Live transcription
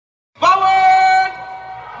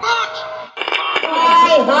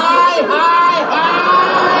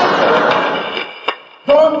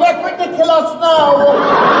Don't get ridiculous now.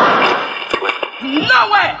 No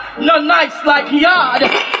way, no nights like yard.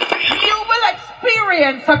 You will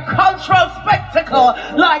experience a cultural spectacle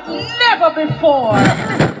like never before.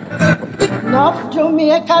 Enough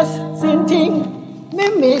Jamaica's sinting, me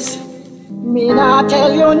miss. Me not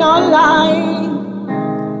tell you no lie.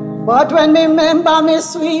 But when me remember me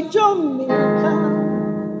sweet Jamaica,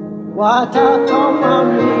 what a come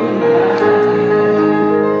on me.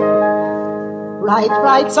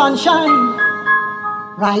 Bright sunshine,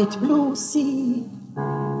 bright blue sea,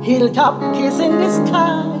 hilltop kiss in the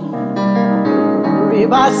sky,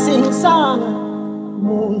 river sing song,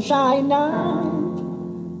 moonshine night.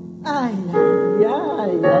 Ay, ay,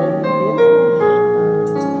 ay, ay.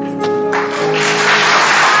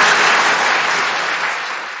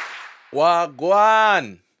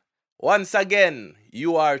 Wagwan! Once again,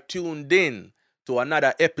 you are tuned in to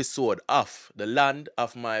another episode of the Land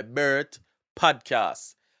of My Birth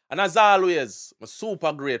podcast. And as always, I'm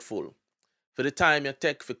super grateful for the time you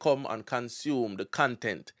take to come and consume the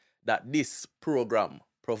content that this program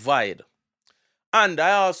provide. And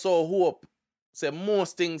I also hope say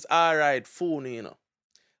most things are right for you,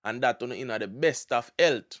 and that you in the best of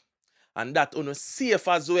health, and that you safe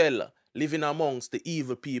as well, living amongst the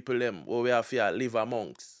evil people them where we have to live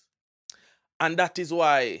amongst. And that is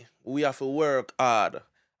why we have to work hard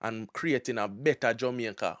and creating a better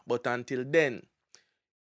Jamaica. But until then,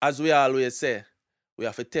 as we always say, we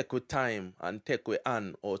have to take with time and take with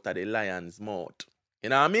hand out of the lion's mouth. You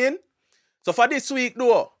know what I mean? So for this week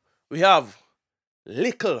though, we have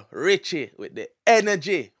Little Richie with the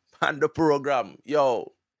energy on the program.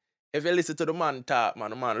 Yo, if you listen to the man talk,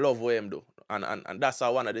 man, the man love what him do. And that's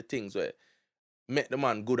one of the things where make the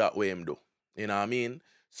man good at what him do. You know what I mean?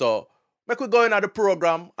 So, make we go into the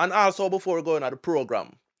program. And also before we go into the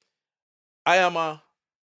program, I am a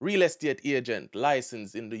real estate agent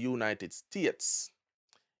licensed in the United States,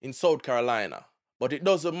 in South Carolina. But it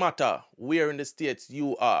doesn't matter where in the States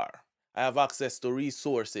you are. I have access to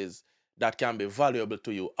resources that can be valuable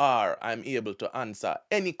to you, or I'm able to answer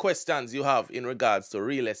any questions you have in regards to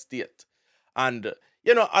real estate. And,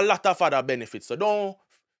 you know, a lot of other benefits. So don't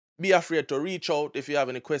be afraid to reach out if you have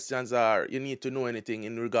any questions or you need to know anything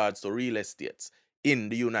in regards to real estate in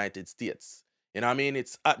the United States. You know what I mean?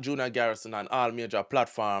 It's at Junior Garrison on all major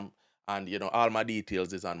platforms, and, you know, all my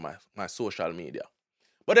details is on my social media.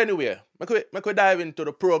 But anyway, make we dive into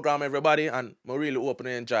the program, everybody, and I really hope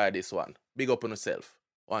you enjoy this one. Big up on yourself.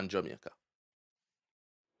 One Jamaica.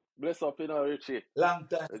 Bless up, you know, Richie. Long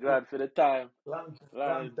time. We're glad for the time. Long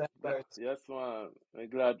Right. time. Right. Yes, man. We're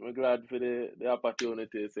glad for the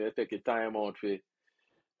opportunity. So you take your time out for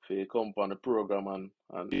come on the program and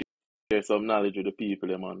share some knowledge with the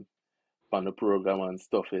people, man, on the program and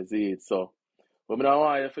stuff is it. So what I don't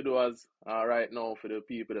want you to do is right now for the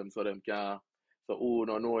people them so them can so who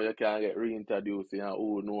don't know you can get reintroduced and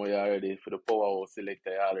who know you already for the powerhouse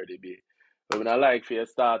selector you already be. What I like for you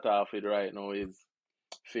start off with right now is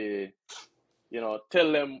for, you know,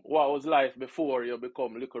 tell them what was life before you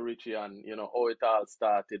become Little Richie and, you know, how it all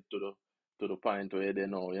started to the point where they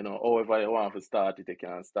know, you know, however you want to start it, you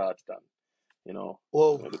can start it and, you know,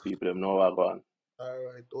 the people them know what going. All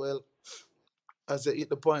right. Well, as I hit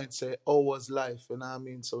the point, say, how was life? You know what I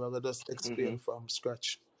mean? So we're going to just explain from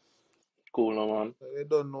scratch. Cool, no, man. I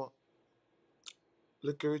don't know.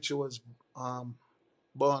 Little Richie was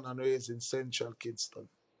born and raised in Central Kingston.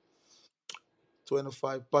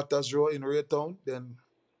 25 Potters Row in Raytown. Then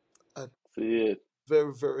at very,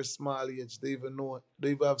 very small age, they even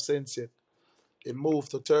have sense yet. They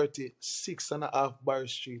moved to 36.5 Bar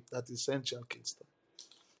Street, that is Central Kingston.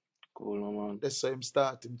 Cool, no, man. That's how him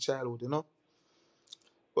start in childhood, you know.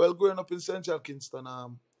 Well, growing up in Central Kingston,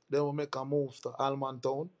 then we make a move to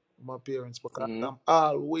Almantown, my parents, because I'm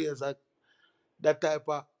always that type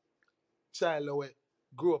of child who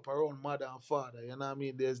grew up around mother and father, you know what I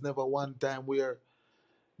mean? There's never one time where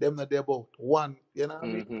them not there about one, you know what I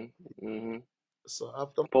mean? So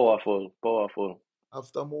after powerful.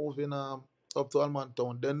 After moving up to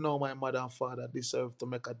Almantown, then now my mother and father deserve to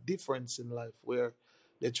make a difference in life where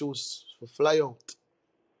they choose to fly out.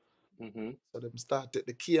 So them started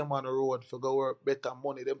the Cayman Road for go work better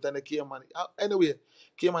money. Them time the Cayman. Anyway,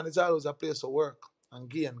 Cayman is always a place to work and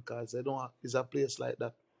gain because they don't. It's a place like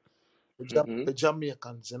that. The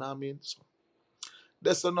Jamaicans, you know what I mean? So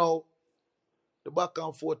that's now the back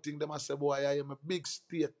and forth thing. Them a say, boy, I am a big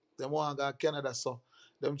state. Them want to go to Canada, so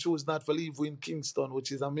them choose not to live in Kingston,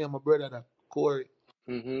 which is me and my brother, that Corey.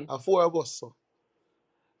 And 4 of us, so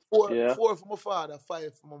 4 for my father,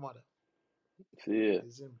 5 for my mother. Yeah.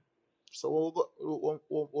 So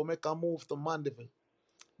we'll make a move to Mandeville,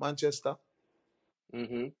 Manchester.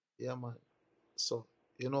 Yeah, man. So,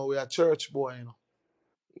 we are church boy,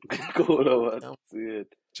 Cool, man. Yeah, See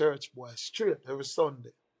it. church boy, straight every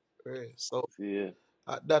Sunday. Right. So See it.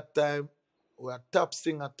 at that time, we are top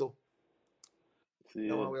singer too. See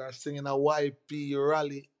Yeah, man, it. we are singing a YP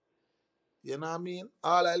rally. You know what I mean?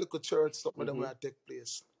 All I look at church, something of them will take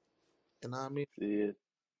place. You know what I mean? See it.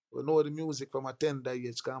 We know the music from a tender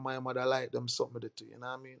age because my mother liked them something of it too. You know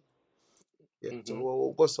what I mean? Yeah. So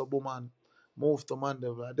we'll go so boom and move to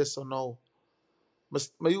Mandeville. This so now.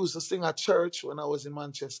 I used to sing at church when I was in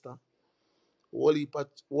Manchester. Whole heap of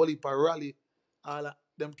rally. All of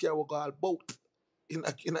them care we go all boat See in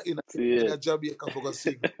a it. Jamaica for go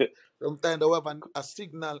sing. Sometimes they have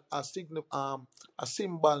a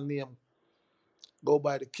symbol name go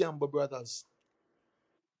by the Campbell brothers.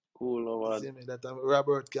 Cool, You man. see me? That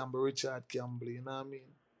Robert Campbell, Richard Campbell, you know what I mean?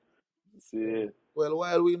 See it. Well,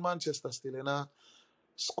 while we in Manchester still,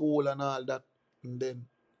 school and all that, and then,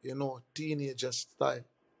 teenager style,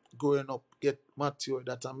 growing up, get mature,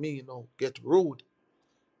 that I mean, get rude.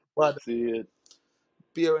 But See it.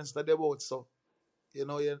 parents that they both, so,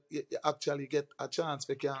 you actually get a chance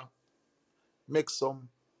to can make some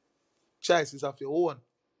choices of your own.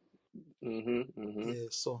 Yeah,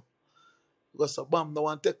 so, because a bomb no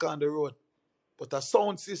one take on the road. But a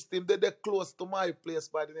sound system, they're close to my place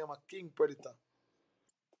by the name of King Predator.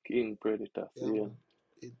 King Predator. Yeah, See it. man.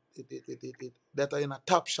 That are in a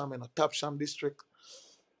Top Sham district.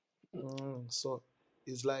 So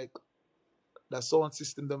it's like the sound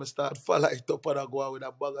system them start fall it up and I go out with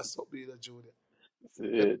a bag of something in the Junior. See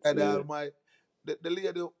it. See it. The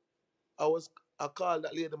lady I called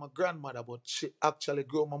that lady my grandmother, but she actually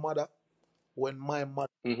grew my mother when my mother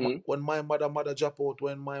dropped out,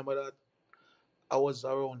 when my mother I was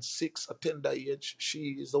around 6 or 10 that age.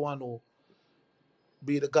 She is the one who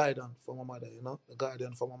be the guardian for my mother, the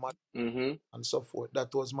guardian for my mother and so forth.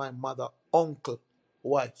 That was my mother, uncle,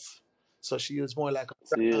 wife. So she was more like a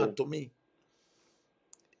See grandaunt it. to me.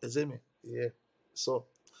 You see me? Yeah. So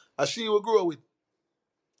as she will grow with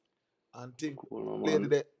and think Cool, man.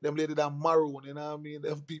 them lady that maroon, you know what I mean?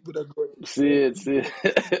 Them people that go See it. See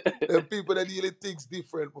it. them people that really thinks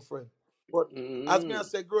different, my friend. But as me I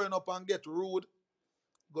say, growing up and get rude,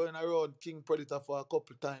 going around King Predator for a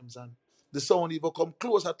couple times and the sound even come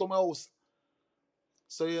closer to my house.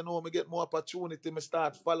 So me get more opportunity, me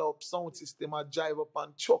start follow up sound system, I drive up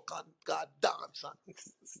and chuck and God dance and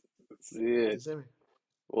See you it. see me?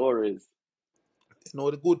 Worries.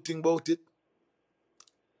 The good thing about it,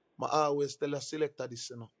 I always tell a selector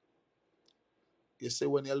this, You say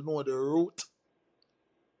when you know the root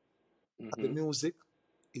of the music,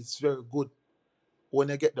 it's very good. When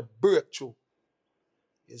you get the breakthrough,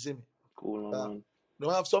 you see me? Cool, man.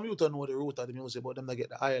 Don't have some you to know the root of the music, but them not get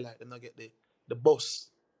the highlight, them not get the bus.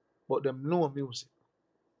 But them know music.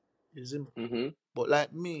 You see me? But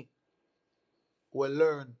like me, we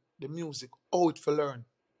learn the music, how it for learn.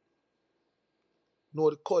 Know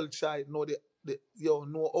the culture, know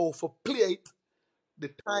know how to play it. The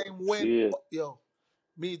time when, See it.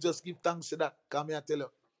 me just give thanks to that. Come here, tell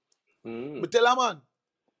you. Mm. Me tell a man,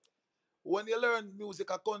 when you learn music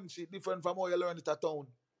a country, different from how you learn it at town.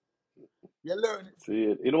 You learn it. See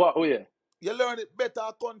it. In what way? You learn it better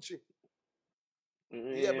a country.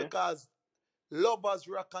 Yeah, Yeah. because lovers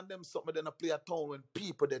rock and them something then play a town when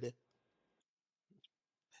people did it.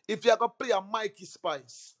 If you gonna play a Mikey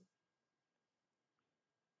Spice,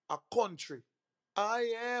 a country,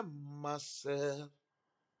 I am myself.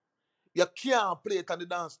 You can't play it on the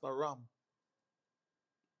dance no ram.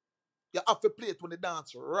 You have to play it when the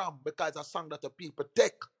dance ram because it's a song that the people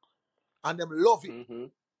take and them love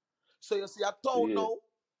it. So you see a town now,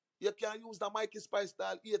 you can use the Mikey Spice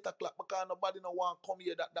style 8 o'clock because nobody no want come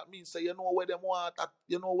here. That means say you know where them want at,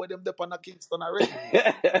 you know where them dep on the Kingston already.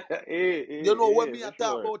 You know what me I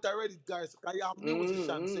talk about already, guys. Because you are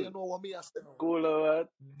musician, so you know what me I say. Cool, man.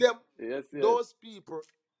 Them Yes. those people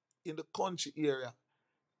in the country area,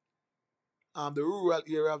 the rural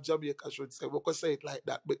area of Jamaica, I should say, we could say it like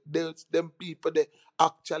that. But there's them people that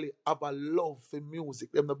actually have a love for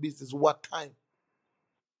music. Them the business what time.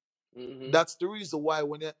 That's the reason why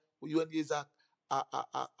when is a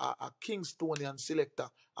Kingstonian selector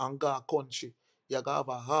and go a country, you gonna have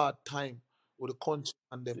a hard time with the country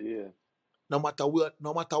and them. Yeah. No matter what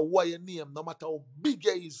your name, no matter how big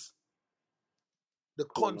you is, the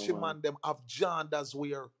countryman them have genders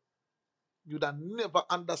where you'd never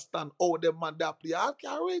understand how them man that play. I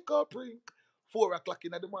can wake up, ring 4 o'clock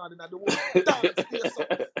in the morning and the whole dance place up.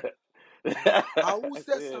 And who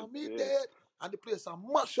says me dead? And the place a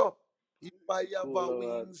mash up. If I have Cool, a man.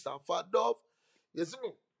 wings of a dove. You see me?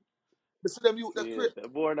 Me see them youth that See create.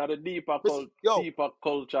 it. Born at the Yo, deeper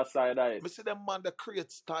culture side of it. me see them man that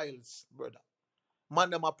create styles, brother. Man,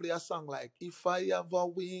 them a play a song like if I have a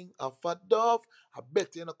wing of a dove. I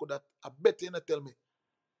bet you know could that. I bet you know tell me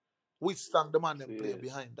which song the man them See play it.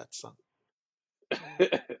 behind that song.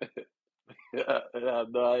 Yeah, I have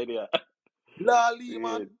no idea. Lali See it.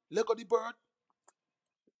 man, look at the bird.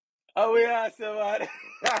 Oh, we are, so man.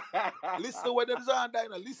 Listen where them sound dying.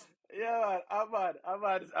 Listen. Yeah, man.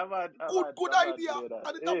 Good I'm mad idea. play that.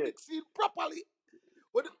 And the Hey, topic scene properly.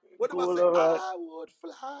 When them a cool, say, man. I would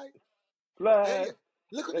fly. Hey, Fly.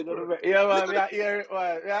 look at the They're bird. gonna be, yeah, Look man, at we the are here,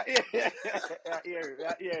 man. We are here. We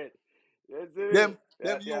are here. You see me?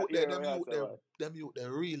 them youth there, We are, so man. them youth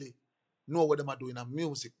there really know what them are doing in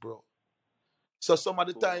music, bro. So some of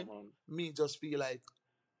the Cool, time, man. me just feel like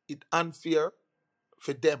it unfair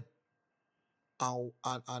for them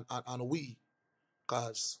and we,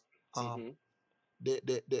 cause um Mm-hmm. they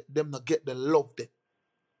them not get the love there,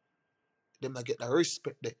 them not get the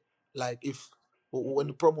respect there. Like if when Mm-hmm.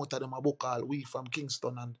 the promoter them a book all we from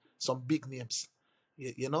Kingston and some big names,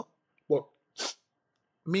 you know. But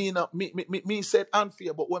me said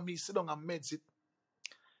unfair, but when me sit down and meds it,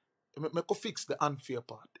 me could fix the unfair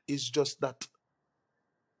part. It's just that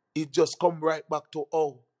it just come right back to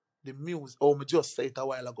the music. Oh, me just said it a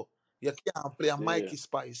while ago. You can't play a See, Mikey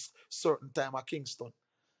Spice certain time at Kingston,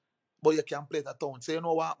 but you can play it at town. So you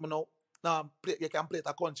know what happen now? Now you can play it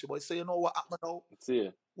at country, but so you know what happen now?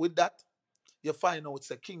 see, With that, you find out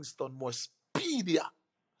it's a Kingston more speedier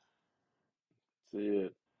see.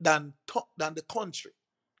 than the country.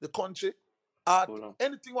 The country, art, Cool.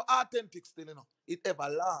 anything was authentic still, it ever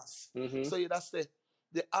lasts. Mm-hmm. So you that's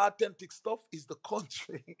the authentic stuff is the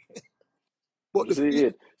country. but the See fe-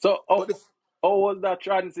 it. So, but the how was that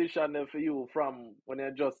transition then for you from when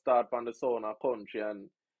you just start from the sound of country and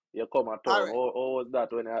you come at all town? right. How was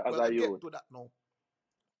that when you, as Well, a I get youth? to that now.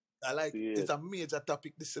 I like See it's it. a major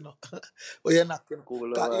topic, this, but you're not, Cool,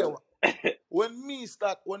 Cause here, man. when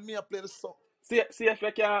me I play the song, See if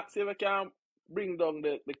you can bring down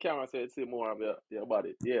the camera so you see more of your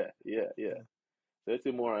body. Yeah. So you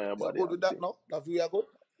see more of your you're body good with and that thing. now. That we are good.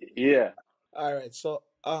 Yeah. All right. So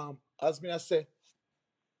as me I say,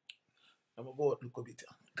 I'm gonna go out look a bit.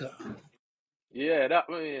 God. Yeah, that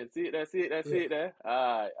man. See Yeah. it there.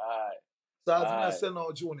 Aye. So as me I Aye. say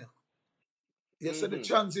now, Junior, you said the Mm-hmm.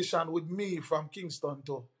 transition with me from Kingston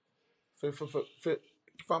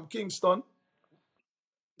from Kingston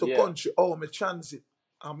to Yeah. country, oh me transit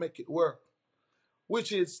and make it work.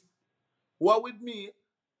 Which is what with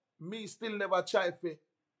me still never try to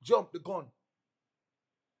jump the gun.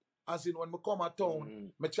 As in when me come at town, Mm-hmm.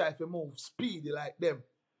 me try to move speedy like them.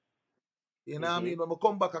 You know what I Mm-hmm. mean? When me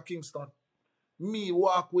come back to Kingston, me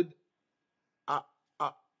walk with a,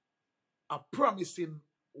 a, a promising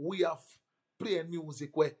way of playing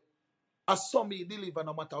music where I saw me deliver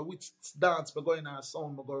no matter which dance me going or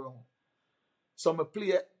sound me go around. So me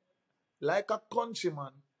play like a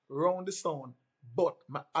countryman round the sound, but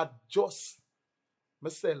me adjust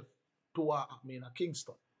myself to what I mean at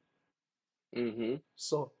Kingston. Mm-hmm.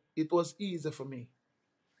 So it was easy for me,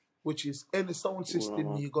 which is any sound Cool,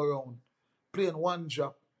 system man. me go around, playing one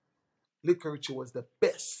drop. Little Richie was the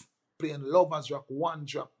best. Playing Lovers Rock one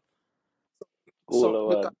drop. So Cool,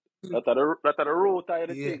 because man. That are the root of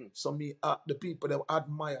the yeah, thing. so me the people that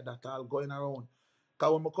admire that all going around.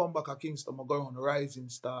 Cause when I come back to Kingston, I go around Rising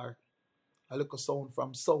Star, I look a sound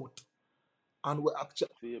from South. And we actually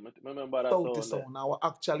See, remember that South sound there. sound. Now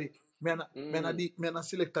actually Mm. me na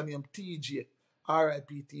select a name TJ. RIP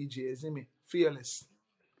TJ, you see me? Fearless.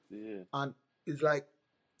 See. And it's like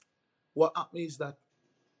what happened is that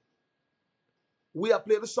we are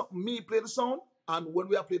play the song, me play the sound, and when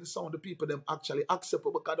we are play the sound, the people them actually accept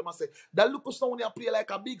it because them say that look sound you play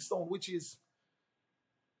like a big sound, which is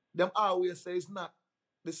them always say it's not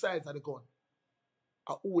the size of the gun,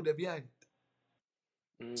 or who they behind it.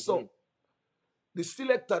 Mm-hmm. So the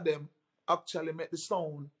selector them actually make the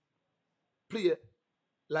sound play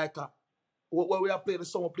like a where we are playing the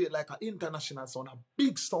sound play like an international sound, a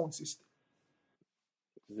big sound system.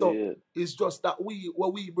 So See. it's just that we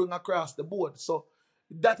bring across the board. So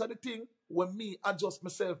that are the thing when me adjust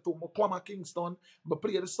myself to my come at Kingston, me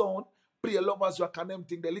play the sound, play Lovers Rock and them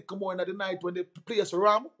thing, the little more in the night when the place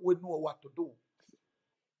ram, we know what to do.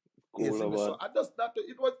 You see Cool, me? So man. I just that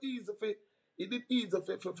it was easy for it did easy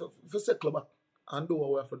for circle back and do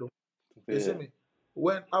what we have to do. You see See. me?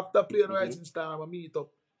 When after playing Mm-hmm. Rising Star, I meet up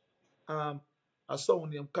um a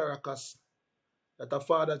sound named Caracas that a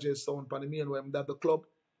father just sound pan the main when that the club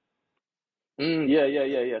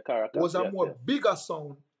Yeah. Caracas. was a Yes, more yes. bigger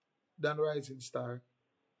sound than Rising Star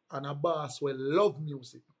and a boss will love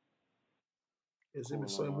music. You see me?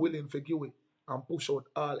 So I'm willing to give it and push out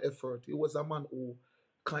all effort. He was a man who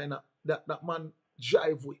kind of, that man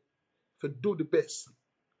drive with to do the best.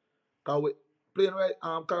 Because we playing right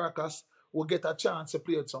Caracas, we get a chance to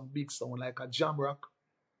play with some big sound like a Jamrock,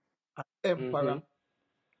 an Emperor,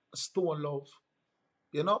 Stone Love,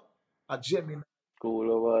 you know, a Gemini.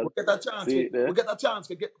 Cool, We get a chance. See it there? We get a chance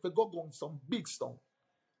to go on some big stuff.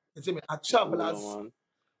 You see me? A Travelers. Cool,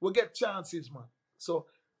 We get chances, man. So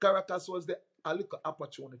Caracas was a little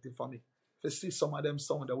opportunity for me to see some of them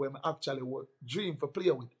sound that where I actually would dream for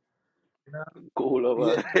play with. You know? Cool,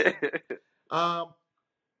 man.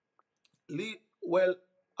 Yeah. Well,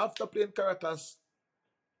 after playing Caracas,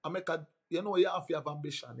 I make a, you know, you have to have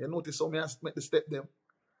ambition. You notice how I make the step them.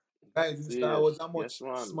 Rising Star was a much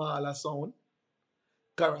smaller sound.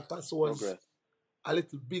 Caracas was a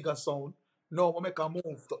little bigger sound. Now I make a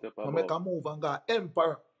move. I make a move and got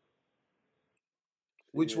Emperor.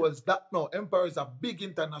 Which was that. No, Emperor is a big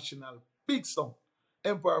international, big sound.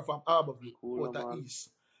 Emperor from Harborview, Water East.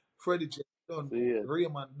 Freddie J. Dunbo,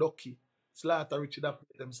 Raymond Ducky, Slaughter Richie, that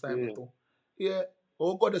played them time too. Yeah,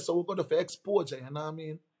 we got this, so we got the for exposure, you know what I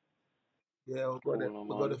mean? Yeah, we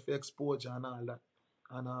got the for exposure and all that.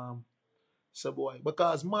 And so boy,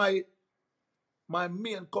 because my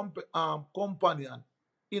main companion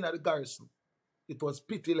in the Garrison, it was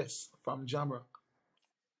Pitiless from Jamrock.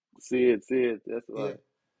 See it, that's why. Yeah.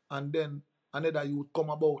 And then another youth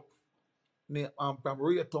come about from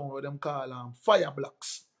Raytown where them call Fire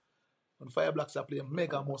Blocks. When Fire Blocks are playing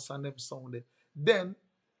Mega Mouse and them sound. Then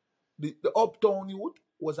the Uptown youth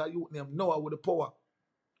was a youth named Noah with the Power.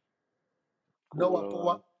 Noah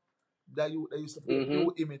Power, that youth that used to play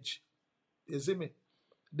New Image. You see me?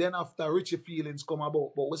 Then after Richie Feelings come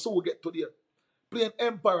about, but we still get to there. Playing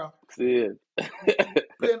Emperor. See it.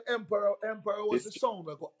 Playing Emperor. Emperor was the sound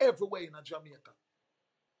that go everywhere in Jamaica.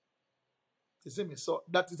 You see me? So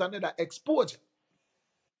that is another exposure.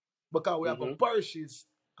 Because we have got parishes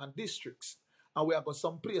and districts. And we have got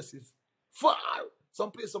some places far.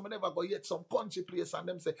 Some places we never go yet. Some country place and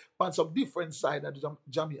them say on some different side of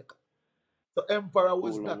Jamaica. So Emperor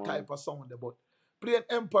was that type of sound there. But playing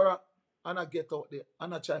Emperor and I get out there.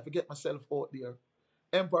 And I try to get myself out there.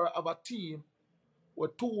 Emperor have a team where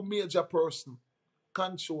two major person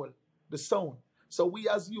control the sound. So we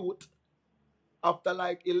as youth, after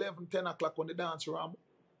like 11, 10 o'clock on the dance room,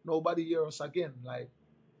 nobody hear us again. Like,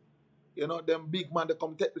 you know, them big man, they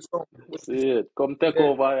come take the sound. See it. Come take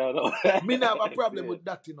over, you know. Me not have a problem with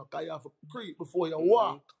that, you know, because you have to creep before you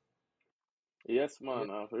walk. Yes, man.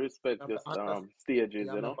 I have to respect the stages,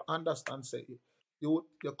 you know. Understand, say, you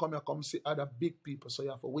come see other big people, so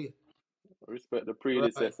you have to wait. Respect the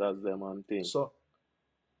predecessors, them and things. So,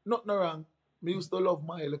 nothing wrong. Me used to love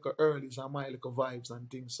my little earlys and my little vibes and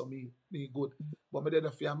things, so me good. But me did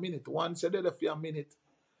it for a minute. Once I did it for a minute,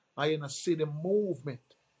 I see the movement.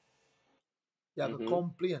 You have to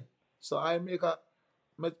complain. So I me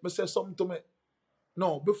say something to me.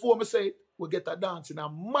 No, before me say it, we get a dance in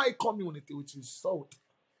my community, which is South.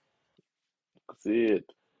 See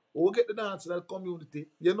it. We get the dance in that community.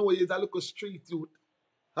 You know, it's a little street youth.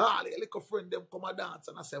 Ah, the little friend them come and dance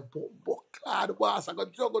and I say, boom, the boss, I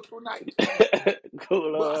got juggle tonight.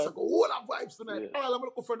 Cool, boss, I got all the vibes tonight. Yeah. All of my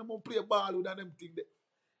little friend them play ball with them thing there.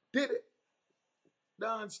 Did it.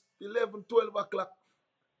 Dance 11, 12 o'clock.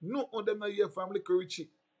 No one them not hear from Little Richie.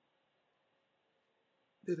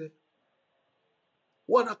 Did it.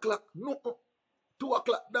 1 o'clock, no. 2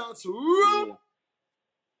 o'clock dance. Yeah.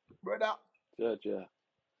 Brother. Yeah.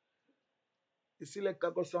 You see, like I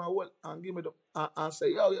go somewhere and give me the and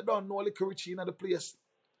say, yo, you don't know Little Richie in the place.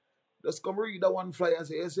 Just come read that one flyer.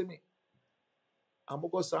 Say, you see me? I'm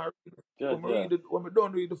going to go read it. When we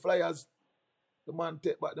don't read the flyers, the man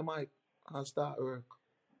take back the mic and start work.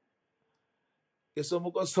 You see,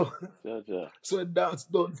 I'm going to so it dance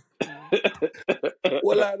done.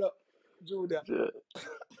 Well, I know, Julia.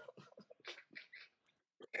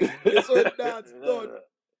 You saw it dance done.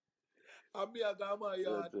 And me, I got my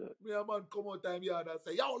yard. Me, a man come out time yard and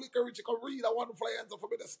say, yo, Little Richie, come read that one flyer for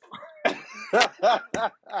me to start.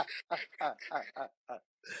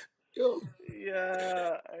 Yo.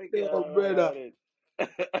 Yeah, yo, brother.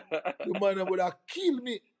 The man would have killed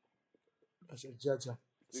me. I said, Jaja.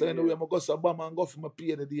 So anyway, I'm going to go to Obama and go for my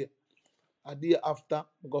pay the day. A day after,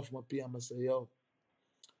 I go for my pay and I say, yo.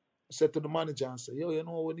 I said to the manager and say, yo, you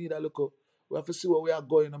know, we need a look. We have to see where we are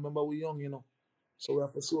going. Remember, we're young, you know. So we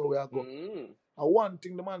have to see where we are going. And one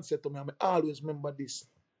thing the man said to me, I always remember this.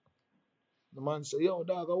 The man said, yo,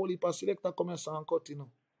 dog, I will heap a selector come here and cut, you know.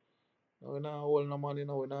 Now we not hold no man,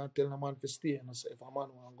 we not tell no man to stay. So if a man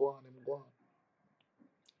want to go on, him go on.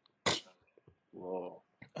 Wow.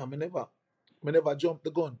 And me never jump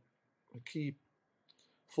the gun. I keep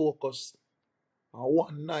focused. And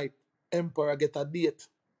one night, Emperor get a date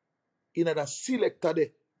in a selector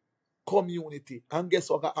there, community. And guess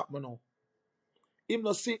what got happen now? Him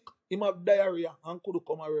no sick, him have diarrhea and could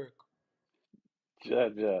come and work.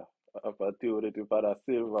 Ja. Opportunity for the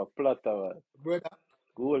silver platter, man. Brother,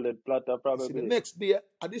 Golden platter, you see the probably. next day,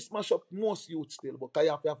 and this mash up most youth still, but you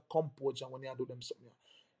have to have composure when you do them something.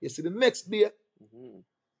 You see the next day,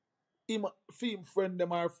 him film friend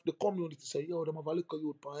them are the community say, yo, them have a little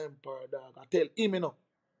youth for Emperor dog. I tell him,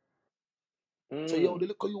 So yo, the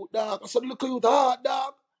little youth dog. I said the little youth hard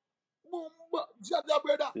dog. Boom, Jaja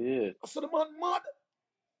brother. Yeah. I said the man mad.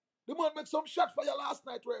 The man make some shot for you last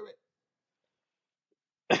night, Ray.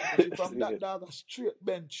 You see from that dog a straight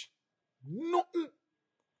bench. Nothing.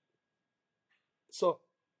 So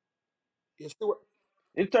you see what?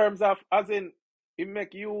 In terms of, as in, it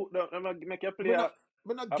make you play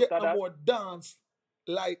Me not get after no that. more dance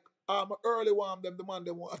like I'm early one them the man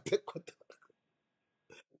they want to take cut.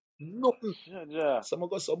 Nothing. Ja. So I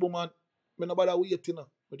go sub man. Me no bother waiting.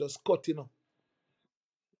 Me just cut See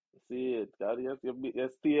it. You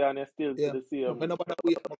stay and you still see Yeah. the Me same no bother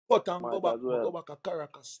wait. I cut and go might back. as I go well. back to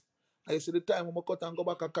Caracas. I see the time when I cut and go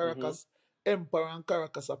back to Caracas. Emperor and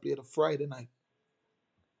Caracas I play the Friday night.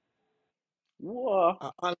 Wow.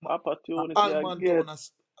 Opportunity I Alman get. town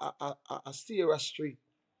a Sierra Street.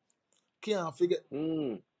 Can't forget.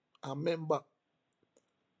 I remember.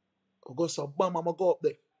 I go so bam, I go up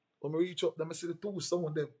there. When I reach up there, I see the two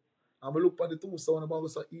sound them. And I look at the two sound and I go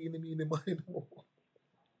so eeny, mine.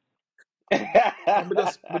 And I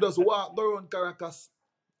just walk go around Caracas.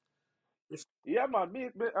 Yeah, man,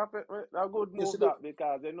 a good You see move the that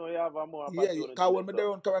because you know you have a more yeah, opportunity because there, when me there so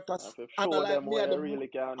around Caracas, if you and I show like them me what at you really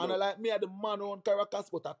can and I do. like me at the man around Caracas,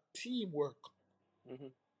 but a teamwork.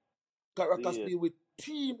 See Caracas it. deal with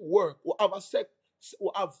teamwork. We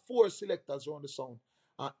have 4 selectors around the sound.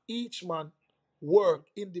 And each man work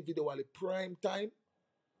individually, prime time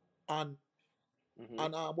and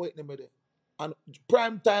wait a minute. And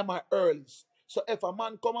prime time are early. So if a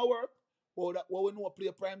man come and work, well we know play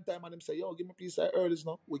prime time and him say, yo, give me piece of early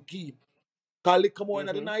now, we give him. Call it come on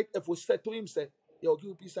at the night, if we say to him, say, yo, give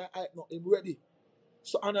me piece of no, him ready.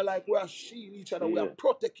 So and like we are shield each other, we are Yeah.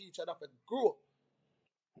 protect each other for grow.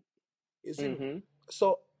 You see me?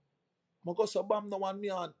 So I go so bam now and me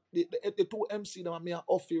and the 2 MC them and me and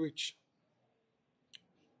Offie Rich.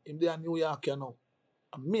 Him there in New York you know.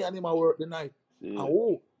 And me and him I work the night. And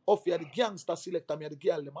Offie are the gangster selector, me are the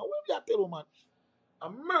girl them. And when we are tell you man, I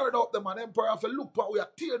murder up the man, Emperor have a look for we are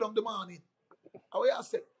tear down the morning. And we are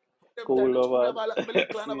say, them time Cool, the children man. have a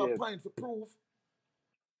little and have See a it. pint for proof.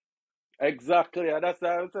 Exactly, and that's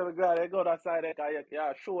why I'm so glad I go that side because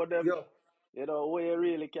you show them, Yo. you know, what you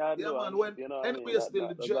really can Yeah do, man, and when you know what I mean. anyway still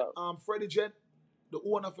the That's Jet, that. Freddie Jet, the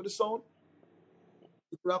owner for the sound,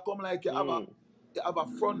 it will come like you have a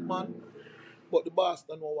front man, but the boss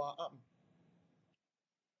don't know what happened.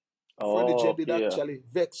 Freddie Oh, J did okay. actually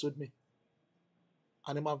vex with me.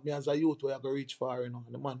 And him have me as a youth where I go reach far, And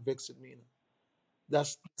the man vex with me,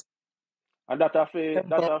 That's And that a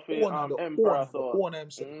Emperor owner, Emperor, the so owner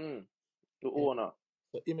himself. the Yeah. owner.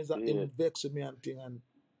 So See him it. vex with me and thing. And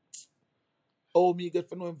how me get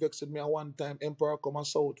for know him vex with me, and one time Emperor come a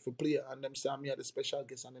south for play and them say me are the special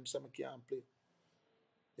guest and them say me can't play.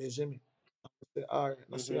 You see me? I say, alright,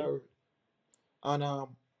 I say alright. And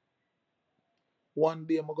one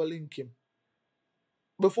day I go link him.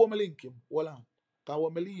 Before me link him, hold on. Because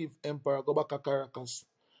when me leave Emperor, go back to Caracas,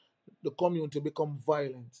 the community become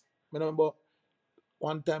violent. I remember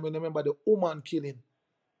one time, I remember the woman killing.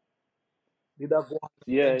 Did that go on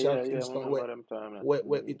Yeah, Central yeah, yeah. I Kingston remember them time.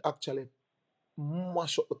 where it actually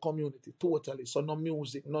mash up the community totally. So no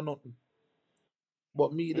music, no nothing.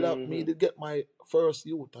 But me did get my first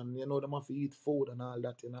youth and them have to eat food and all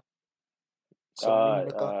that. So me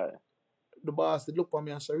make the boss did look for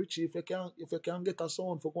me and say, Richie, if you can get a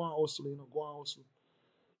sound for go and hustle, go and hustle.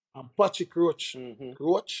 And Patrick Roach.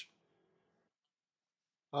 Roach?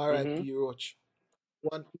 R.I.P. Roach.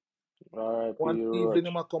 R.I.P. One evening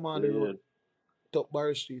him Roach. a come on the road, top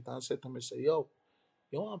Barry Street and said to me, say, yo,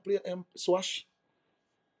 you want to play swash?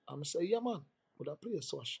 And I say, yeah man, would I play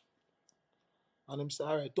swash? And him say,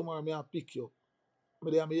 alright, tomorrow me I pick you up.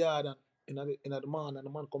 Me there in my yard and in the morning and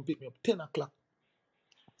the man come pick me up 10 o'clock.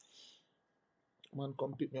 Man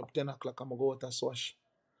come pick me up 10 o'clock and I go out to swash.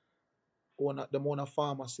 Them own a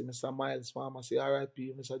pharmacy, Mr. Miles Pharmacy,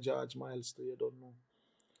 R.I.P. Mr. George Miles too, you don't know.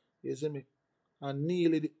 You see me? And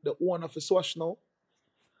nearly the owner for swash now,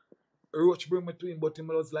 Roach bring me to him, but him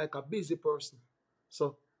was like a busy person.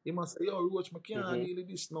 So he must say, yo, Roach, I can't deal with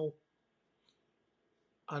this now.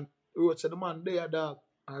 And Roach said, the man there, dog.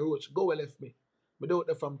 And Roach, go left me. I do it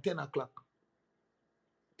there from 10 o'clock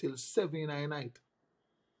till 7 in the night.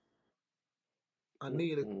 And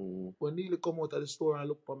Neely, when Neely come out of the store and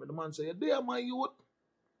look for me, the man said, you there, my youth?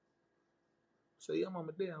 I say, yeah, man,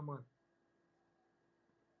 I'm there, man.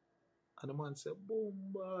 And the man said,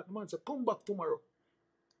 boom, the man said, come back tomorrow.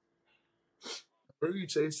 We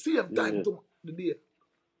reach the same time to the day.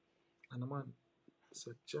 And the man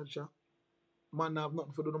said, cha. Man have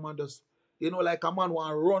nothing to do, the man just, like a man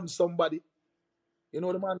want to run somebody.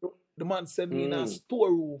 The man sent me in a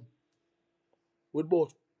storeroom with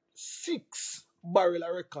about 6 barrel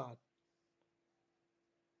of record.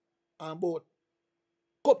 And about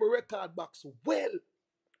couple record box. Well,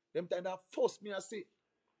 them time that forced me to say,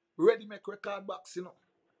 ready make record box,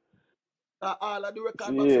 all of the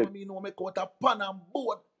record box, make out a pan and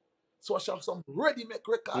board. So I should have some ready make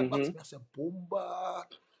record box. Me I say, boomba.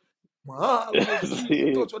 Man, always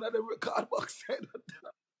dream to touch one of the record box.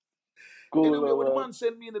 Anyway, when the man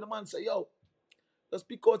send me in, the man say, yo, just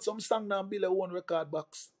pick out some song now and build a one record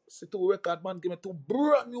box. See 2 record man, give me 2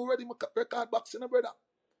 brand new ready record box, brother.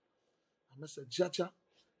 And I say, Jaja.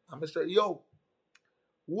 And I say, yo,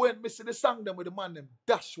 when me see the song them with the man them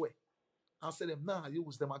dash way, I say them, nah,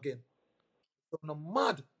 use them again. So I'm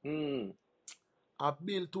mad. I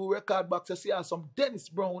build 2 record boxes. See, I have some Dennis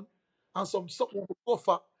Brown and some something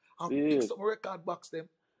offer and pick some record box them.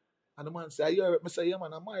 And the man say, I hear it. I say, yeah,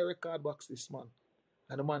 man, I'm my record box this man.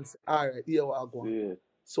 And the man say, all right, here I go.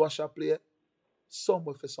 So I shall play some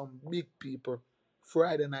with some big people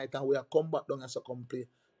Friday night and we are come back down and so come play.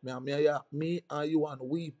 Me and you and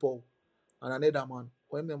Weepo and another man.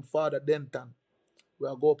 When them father Denton, we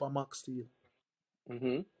are go up a Max Steel.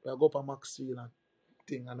 We are go up a Max Steel and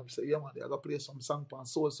thing. And I say, yeah, man, they are going to play some song on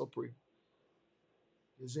Soul Supreme.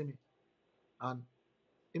 You see me? And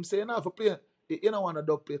him say, you know, if you play, you don't want a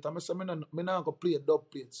dub plate. I say, I'm not going to play a dub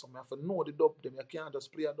plate. So I have to know the dub them. You can't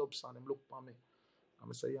just play a dub song and look for me. And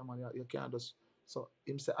I say, yeah, man, you can't just. So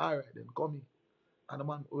him say, all right, then come in. And the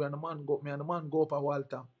man go up a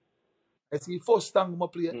Walter. I see the first song I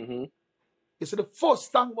play. You see the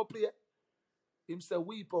first song I play. Him say,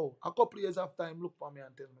 Weepo. A couple years after him look for me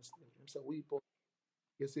and tell me still. Him say, Weepo.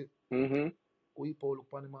 You see? Weepo look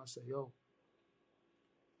for him and say, yo,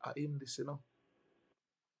 I him this,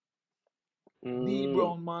 D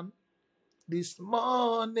Brown, man. This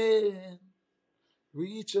morning,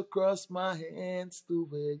 reach across my hands to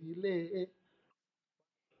where you lay.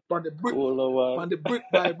 On the brick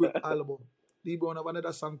by brick album. D Brown have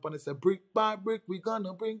another song on it say brick by brick, we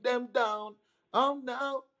gonna bring them down.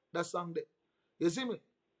 Now. That song there. You see me?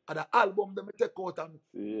 At the album them take out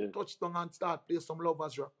and touch tongue and start play some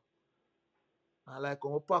lovers rock. And like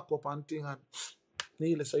when we pack up and thing and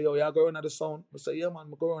Neil say, yo, you go run at the sound. I say, yeah man,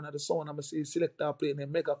 I go run at the sound and I see selector playing a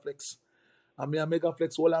Megaflex. And me and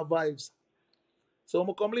Megaflex all our vibes. So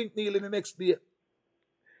I come link Neil in the next day.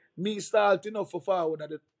 Me start for forward at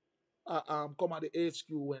the come at the HQ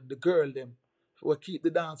when the girl them we keep the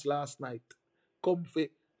dance last night. Come for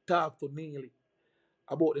talk to Neely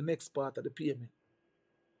about the next part of the payment.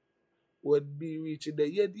 When be reaching there,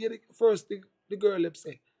 the first thing the girl them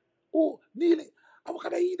say, oh, Neely, I'm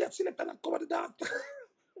gonna eat that selector and come at the dance.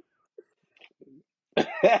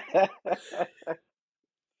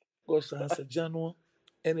 Gosh, I said, Jano.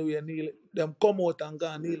 Anyway, Neely, them come out and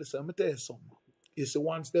go, Neely say, let me tell you something. You see,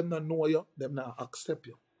 once them not know you, them not accept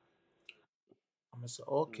you. I said,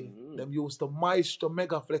 okay. Them used to Maestro,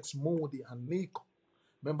 Megaflex, Moody, and Nico.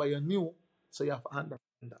 Remember, you're new, so you have to understand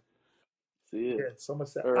that. Yeah, so I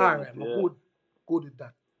said, all right, I'm good with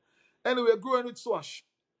that. Anyway, growing with Swash,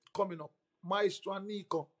 coming up. Maestro and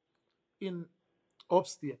Nico in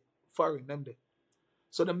upstate, foreign, them there.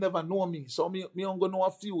 So them never know me. So me only know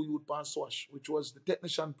a few youth on Swash, which was the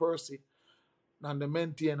technician Percy and the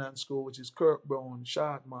maintenance crew, which is Kirk Brown,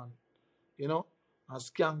 Shardman, and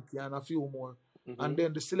Skanky and a few more. And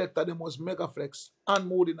then the selector them was Megaflex and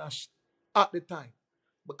Moody Nash at the time.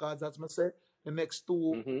 Because as I said, the next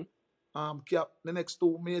two the next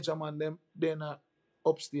 2 major man them then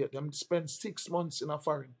upstate. Them spend 6 months in a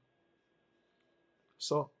foreign.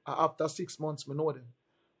 So after 6 months we know them.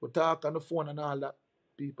 We talk on the phone and all that.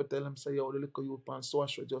 People tell them say, yo, the little youth pan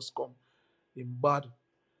social just come in bad.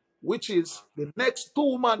 Which is the next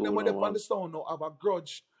 2 man them when they on the sound now have a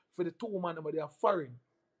grudge for the 2 man them when they are foreign.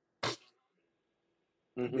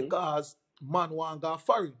 Because man want go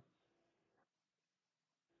foreign.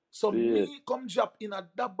 So me come drop in a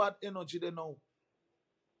that bad energy there now.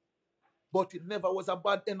 But it never was a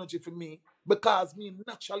bad energy for me because me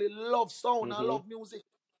naturally love sound and Mm-hmm. love music.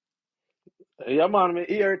 Yeah, man, me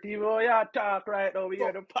hear it even when you talk right now. We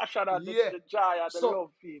hear So, the passion and yeah. the joy and the So,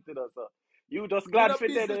 love feet, So you just me glad no for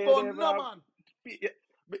business today. about no man.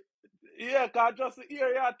 Yeah, cause just to hear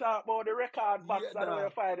you talk about the record Yeah, packs and how you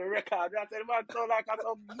dog. find the record. I said, man, sound like some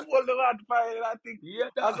old man find I think Yeah,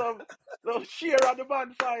 as dog. some share of the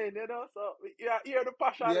man find, So you hear the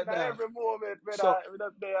passion Yeah, in dog. every moment So,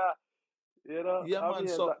 when they are, yeah, I man.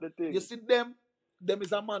 mean, So, that the you thing. see them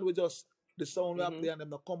is a man with just the sound we are Mm-hmm. playing them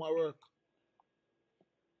not come at work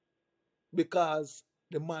because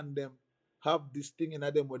the man them have this thing in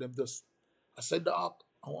them where them just, I said, dog,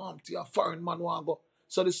 I want to a foreign man want go.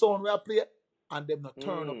 So the sound we are playing and them not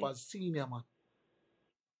turn up as senior man.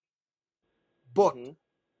 But Mm-hmm.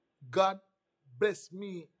 God bless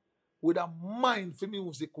me with a mind for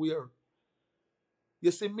music where,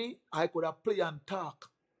 you see me, I could have play and talk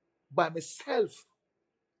by myself.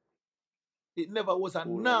 It never was a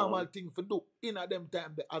Cool, normal man. thing to do in a them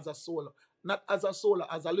time as a solo. Not as a solo,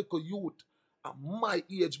 as a little youth at my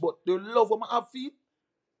age, but the love of my feet,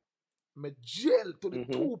 me jail to the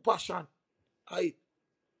Mm-hmm. true passion. I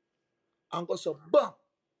and go so bam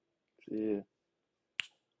Yeah.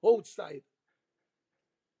 outside.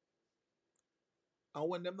 And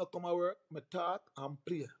when them not come to work, me talk and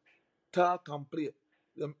play. Talk and play.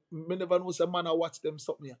 Me never know say man I watch them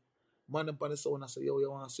something here. Man them on the sound and say, yo, you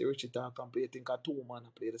want to see Richie talk and play? Think of two man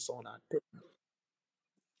play the sound and take.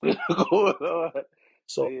 Cool, man.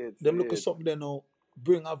 So See them look at it. something they know,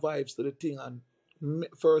 bring a vibes to the thing and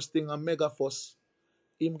first thing a mega fuss.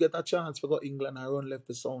 Him get a chance to go England and run left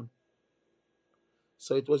the sound.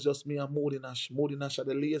 So it was just me and Moody Nash. Moody Nash are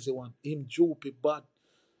the lazy one. Him droopy bad.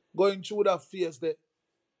 Going through that phase there,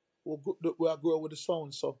 we are grow with the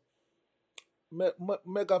sound. So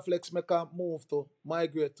Mega Flex make a move to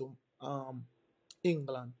migrate to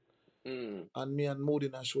England. And me and Moody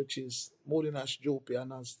Nash, which is Moody Nash droopy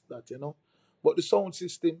and us that. But the sound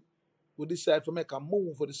system, we decide to make a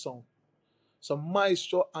move for the sound. So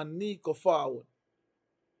Maestro and Nico forward.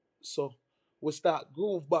 So we start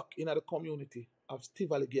groove back in the community of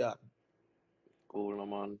Stivali Garden. Cool,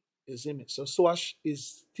 man. You see me? So Swash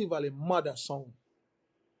is Stivali mother sound.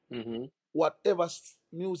 Mm-hmm. Whatever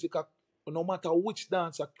music, no matter which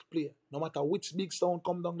dance I play, no matter which big sound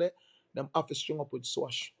come down there, them have to string up with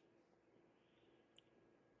Swash.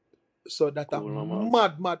 So that a Cool,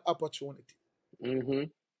 man. mad opportunity. Mm-hmm.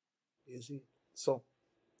 You see? So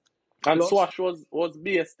And plus, Swash was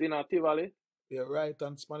based in Tivoli. you're right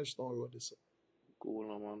on Spanish Town Road. So.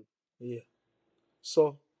 Cool, man. Yeah.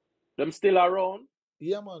 So, Them still around?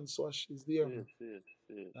 yeah, man, Swash is there, See man. it, see it,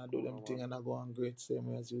 see it. I do them Cool, thing man. and I go on great same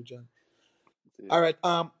way as you, John. See it. All right.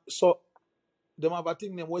 So them have a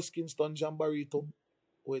thing named West Kingston Jamboree too,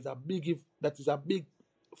 where it's a that is a big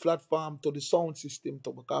platform to the sound system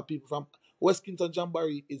too, because people from West Kingston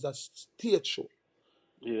Jamboree is a stage show.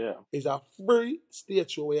 Yeah. It's a free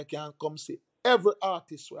stage show where you can come see every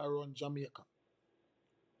artist who around Jamaica.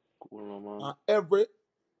 Cool, man. And every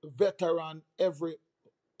veteran, every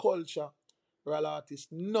culture, real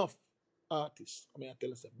artist, enough artists. I mean, I tell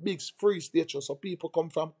you, big free stage show. So people come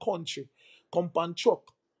from country, come on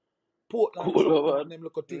truck, Portland truck, Cool, them man. and them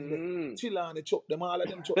little thing there. Mm-hmm. Chilla and the truck, them all of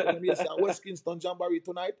them truck, them yes, and West Kingston Jamboree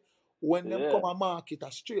tonight. When them Yeah. come and market,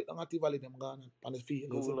 a straight down at Valley, them gone on the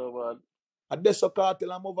field, you see. Cool, man. At Deso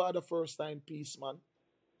Cartel, I'm over the first time piece, man.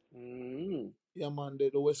 Mm-hmm. Yeah, man,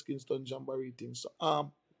 the West Kingston Jamboree thing. So,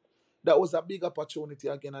 that was a big opportunity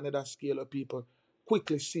again, another scale of people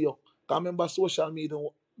quickly see you. I remember social media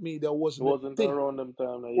It wasn't the wasn't thing. around them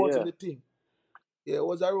time, Wasn't yeah. the thing. Yeah, it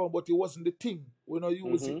was around, but it wasn't the thing. We don't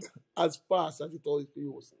use Mm-hmm. it as fast as it always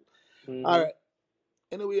used. All Mm-hmm. right.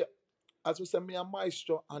 Anyway, as we said, me and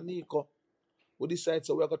Maestro and Nico, we decided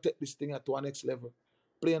so we're gonna take this thing to our next level.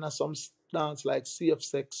 Playing at some dance like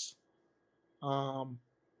CF6,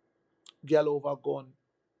 Girl Over Gun,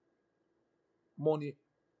 Money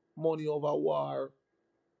Over War,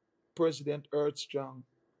 President Earthstrong,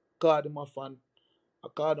 Cardamoff a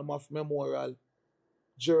Cardamoff Memorial,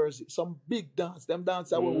 Jersey, some big dance. Them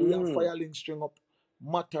dance where we have Mm-hmm. Firelink string up,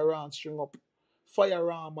 Mataran string up,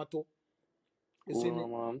 Firearm too. You see me?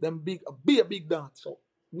 Cool, man. Them be a big dance. So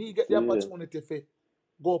me get the See it. opportunity to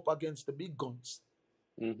go up against the big guns.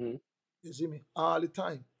 Mm-hmm. You see me? All the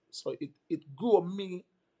time. So it grew me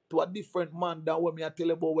to a different man than when me I tell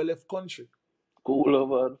you about we left country. Cool,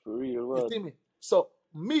 man. For real, You see man. me? So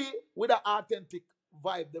me with an authentic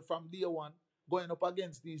vibe from day one, going up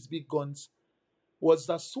against these big guns, was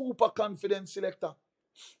a super confident selector.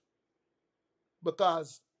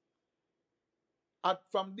 Because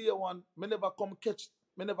from day one, me never come catch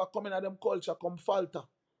me never come in at them culture, come falter.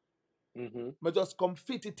 Mm-hmm. Me just come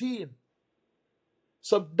fit it in.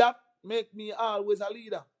 So that make me always a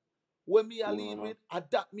leader. When me a lead with,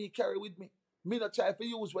 that me carry with me. Me not try to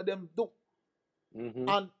use what them do. Mm-hmm.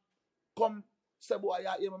 And come say, boy,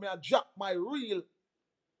 me a drop my real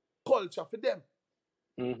culture for them.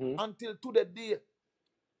 Mm-hmm. Until to the day,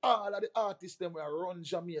 all of the artists them will run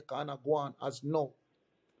Jamaica and go on as now.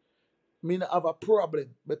 Me not have a problem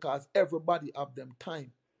because everybody have them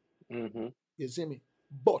time. Mm-hmm. You see me?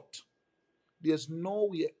 But there's no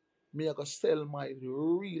way me I go sell my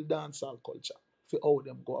real dancehall culture for how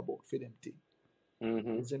them go about for them thing.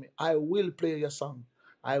 Mm-hmm. You see me? I will play your song.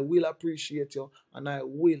 I will appreciate you and I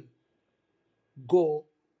will go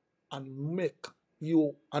and make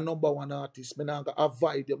you a number one artist. Me not gonna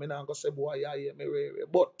avoid you. Me not gonna say boy yeah me rare.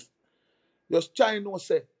 But just try no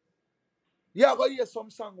say. Yeah, go hear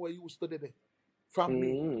some song where you used to do there from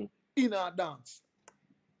me in a dance.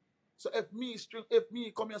 So if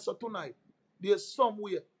me come here so tonight, there's some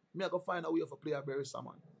way me I go find a way for play a Garrison,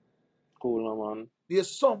 man. Cool, man.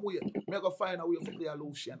 There's some way me I go find a way for play a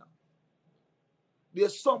Luciana.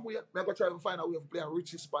 There's some way me I go try to find a way for play a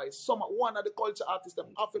Richie Spice. One of the culture artists them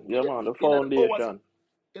have to play Yeah, man, the in foundation.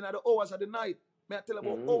 the hours of the night. Me I tell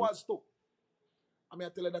you about hours too. I mean I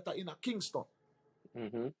tell you that in a Kingston.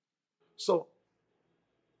 Mm-hmm. So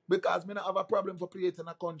because me not have a problem for playing in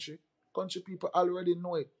a country people already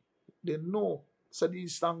know it. They know so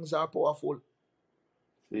these songs are powerful.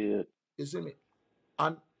 See it. You see me?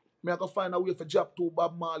 And me I go find a way for job to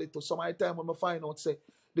Bob Marley to some of the time when I find out say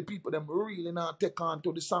the people them really not take on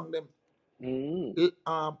to the song them.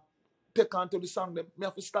 Take on to the song them. Me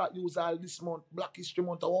have to start use all this month, Black History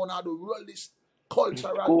Month. I want to do all this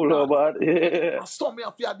cultural cool, man. Yeah. And some me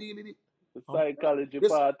have to deal with it. The psychology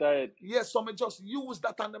part of it. Yes, some me just use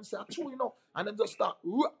that and them say, true, you know, and them just start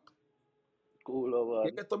rock. Cool, man.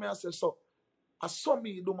 You get to me and say, so I saw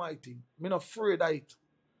me do my thing. Me not afraid of it.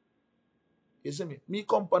 You see me? Me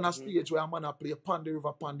come on a stage where a man a play Pon the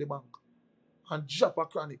River, Pon the Bank. And drop a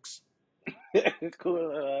chronics.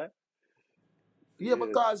 Cool, man. Yeah,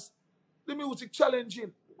 because the music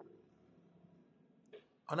challenging.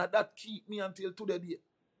 And that keep me until today.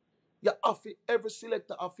 You have to, every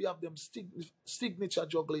selector have to have them signature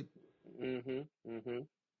juggling.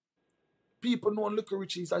 People know Little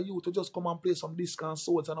Richie is a youth to just come and play some disc and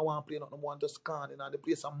swords and I want to play nothing more just can and they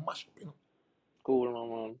play some mash up, you know. Cool,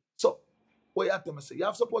 man. So, what you have to say? You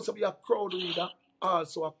have supposed to be a crowd reader,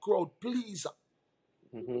 also a crowd pleaser.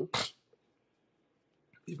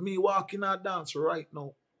 If me walk in a dance right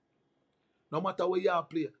now, no matter where you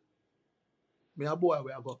play, me a boy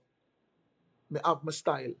where I go. Me have my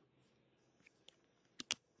style.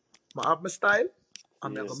 I have my style,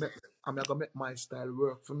 and I'm gonna make my style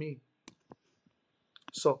work for me.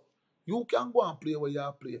 So you can go and play where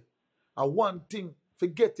you play. And one thing,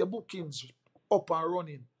 forget your bookings up and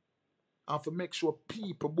running, and for make sure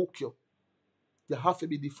people book you. You have to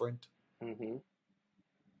be different.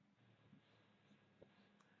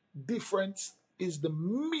 Difference is the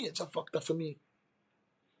major factor for me.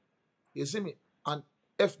 You see me? And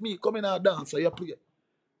if me come in and dance, so you play.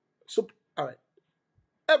 So, all right.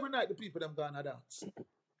 Every night the people them gonna dance.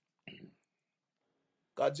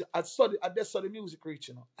 Cause I saw the music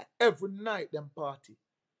reaching. Every night them party.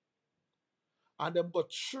 And them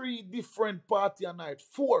got 3 different party a night.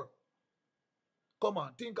 4. Come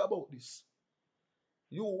on, think about this.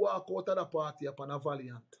 You walk out of the party upon a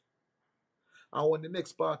Valiant. And when the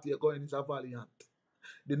next party you're going is a Valiant.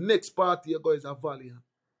 The next party you're going is a Valiant.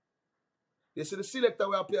 You see the selector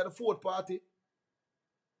where I play at the 4th party?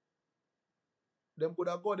 Them could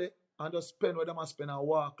have go there and just spend where them a spend and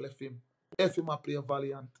walk left him. If him a play a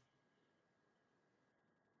Valiant.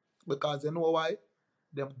 Because you know why?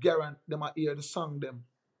 Them guarantee them a hear the song them.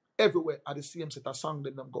 Everywhere at the same set of song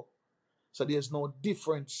them go. So there's no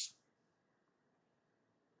difference.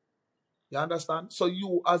 You understand? So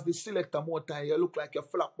you as the selector more time, you look like you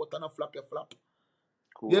flap, but not flap, you flap.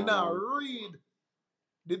 Cool, You now read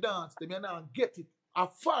the dance, them you now get it. How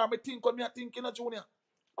far me think when me a think in a junior.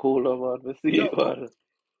 Cool, man. We see you, man.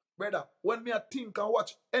 Brother, when me a think and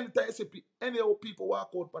watch, anytime I see any of people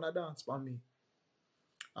walk out on a dance for me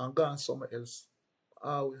and go on somewhere else,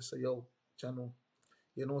 I always say, yo, Chano,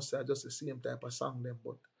 you know, say just the same type of song them,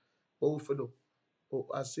 but what we do?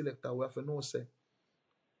 As selector, we have to know, say,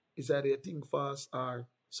 is that a thing fast or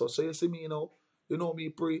so you see me, you know me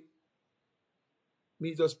pray.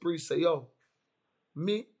 Me just pray, say, yo,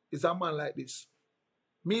 me is a man like this.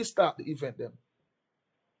 Me start the event them.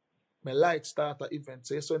 Me like start an event.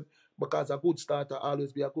 So you see, because a good starter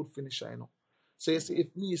always be a good finisher, you know. So you see,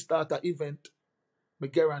 if me start an event, me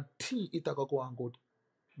guarantee it a go on good.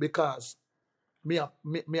 because me a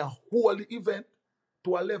hold the event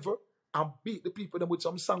to a level and beat the people them with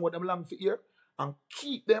some song with them long for ear and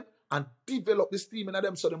keep them and develop the steam in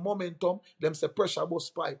them so the momentum, them say pressure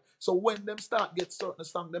bust pipe. So when them start get certain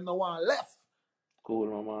song, them no one left.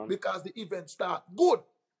 Cool, man. Because the event start good.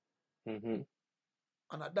 Mm-hmm.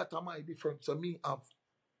 And at that time I different. So me have,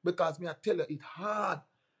 because me I tell you it hard.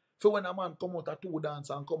 For when a man come out at two dance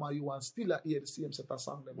and come at you and still hear the same set of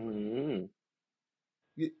song them.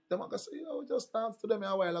 Mm-hmm. Them can say, yo, just dance to them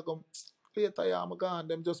a while ago. Later, yeah, I'm gone.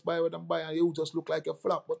 Them just buy what them buy and you just look like a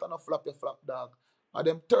flap, but I not flap your flap, dog. And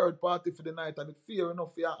them third party for the night and it fair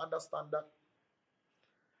enough for you understand that.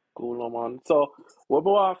 Cool, man. So, what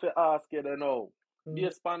we want to ask you now, Mm.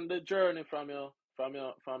 based on the journey from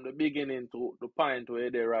the beginning to the point where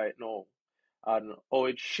you're there right now, and how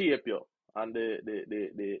it shape you, and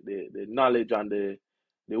the knowledge and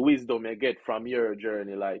the wisdom you get from your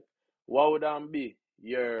journey, like, what would that be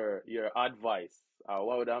your advice, or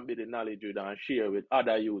what would that be the knowledge you dan share with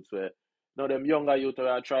other youths where, them younger youths who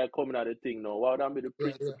are trying coming at the thing now, what would that be the Yeah,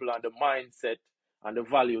 yeah. principle and the mindset and the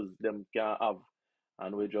values them can have?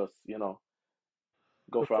 And we just,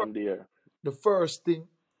 go The, fir- from there. the first thing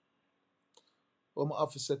what my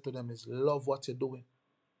have to say to them is love what you're doing.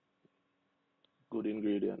 Good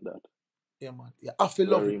ingredient, that. Yeah, man. You have to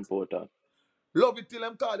love Very it. important. Love it till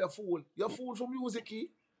them call you fool. You're fool for music, eh?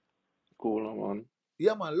 Cool, man.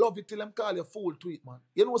 Yeah, man. Love it till them call you fool to it, man.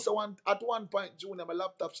 You know, so at one point, Junior, my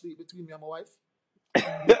laptop sleep between me and my wife.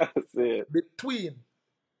 Say it. Between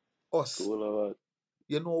us. Cool, man.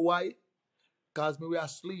 You know why? Because me we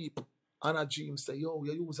asleep and a dream say, yo,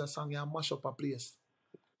 you use a song and mash up a place.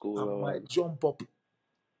 I Cool, man. might jump up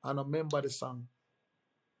and remember the song.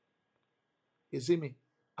 You see me?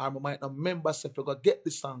 I might not remember if I go get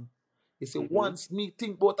the song. You see, once me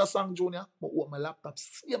think about a song, Junior, but what my laptop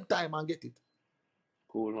same time and get it.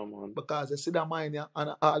 Cool, man. Because you see that mind here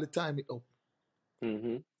and all the time it up.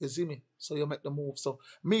 Mm-hmm. You see me? So you make the move. So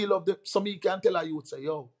me love the so me can tell a youth say,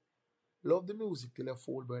 yo, love the music till you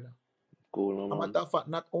fall, brother. Cool, A man. matter of fact,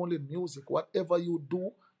 not only music, whatever you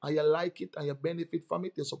do and you like it and you benefit from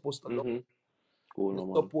it, you're supposed to love it. Cool, You're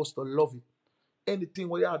man. supposed to love it. Anything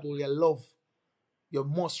where you do, you love, you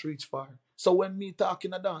must reach for it. So when me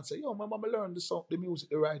talking a dance, say, yo, my mama learn the music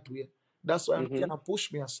the right way. That's why I can't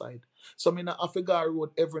push me aside. So me not have to go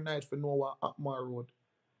road every night for know what up my road.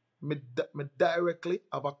 Me directly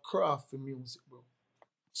have a craft for music, bro.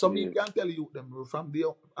 So me can tell you them, bro, from the,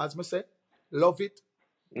 as me say, love it,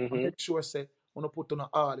 and make sure say, wanna put on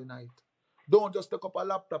all in it. Don't just take up a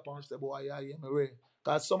laptop and say, boy, yeah, me ready.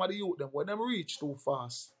 Because some of the youth them, when them reach too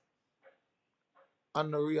fast,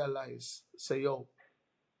 and they realize, say, yo,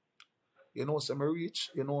 you know, say me reach,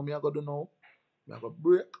 you know me I gotta do now, me I gotta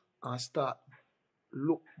break and start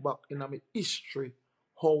look back in my history,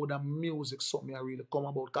 how the music something I really come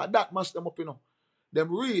about. Cause that mash them up, you know.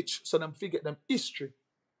 Them reach, so them forget them history.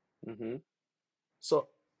 So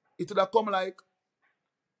it would have come like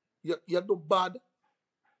you do bad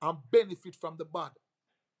and benefit from the bad.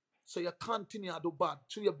 So you continue to do bad,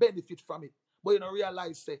 so you benefit from it. But you don't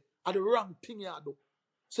realize say are the wrong thing you do.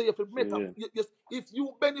 So you have to make up if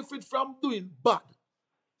you benefit from doing bad,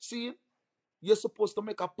 see, you're supposed to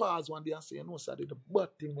make a pause one day and say, you know, sir, I did the bad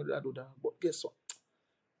thing when I do that. But guess what?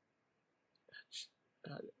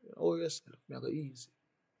 Oh yourself, me I go easy.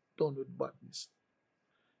 Don't do badness.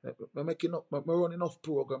 I make enough, I run enough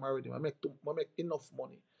program already. I make enough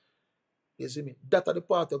money. You see me? That are the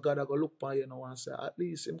part of God I go look for you now and say, at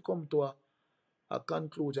least him come to a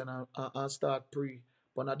conclusion and start pray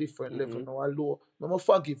on a different level. Now although I must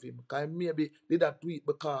forgive him. Because maybe did that do it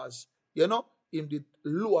because, you know, him did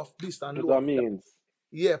low of this and low That of that. means.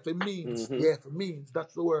 Yeah, for means. Yeah, for means.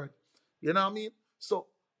 That's the word. You know what I mean? So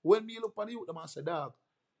when me look on the youth, them I say, dog,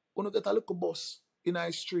 uno get a little bus in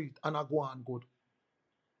a street and I go on good.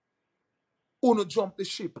 Uno jump the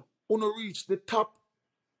ship. Uno reach the top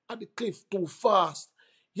of the cliff too fast.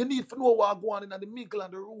 You need to know what go on in the middle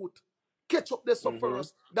and the root. Catch up there so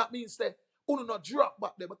first. That means that uno not drop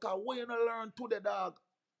back there because when you not learn to the dog,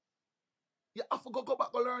 you have to go back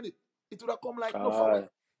and learn it. It would have come like no for way.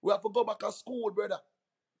 We have to go back to school, brother.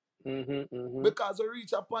 Because we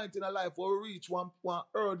reach a point in our life where we reach one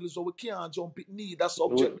hurdle so we can't jump it, need that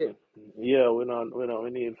subject there. Yeah, we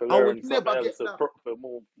need to And we learn something never else get that. to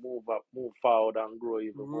move up, move forward and grow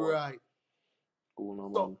even more. Right. Cool,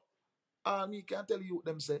 no, So, man. and me can tell you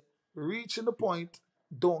them say, reaching the point,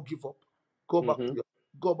 don't give up.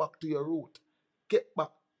 Go back to your root. Get back.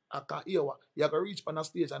 I can hear what. You can reach on a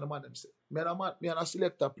stage and the man them say, me and a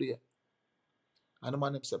selector player. And the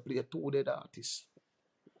man them say play two dead artists.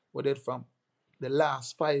 Were dead from the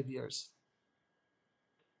last 5 years.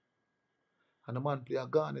 and the man play a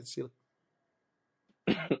Garnet Silk.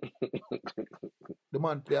 The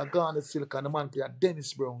man play a Garnet Silk and the man play a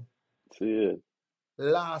Dennis Brown. See it.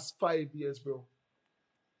 Last 5 years, bro.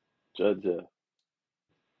 Jaja.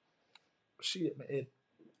 Shit my head.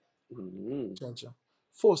 Mm-hmm. Jaja.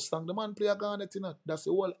 First song, the man play a Garnet, you know. That's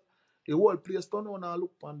the whole place turn on and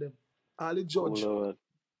look on them. All the judge. Lord.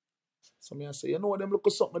 So me I say, you know them look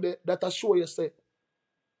at something there that I show you say,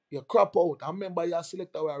 you crap out. I remember your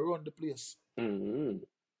selector where I run the place. Mm-hmm.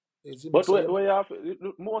 You see me? But So where you have,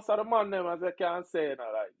 most of the man them, as I can say, you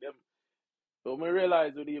know, like them. So me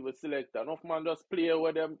realize with even selector, enough man just play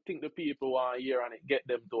where them think the people want to hear and it get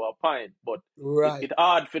them to a point. But right. it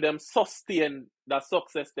hard for them sustain that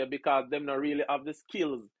success there because them not really have the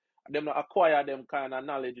skills. Them not acquire them kind of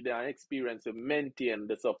knowledge there and experience to maintain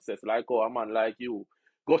the success. Like a man like you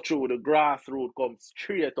go through the grassroots, come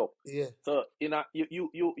straight up. Yeah. So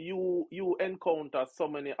you encounter so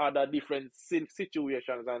many other different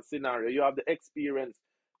situations and scenarios. You have the experience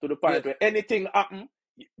to the point Yes. where anything happen,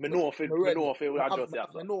 me know if it ready. will adjust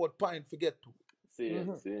yourself. I know what point forget to. See.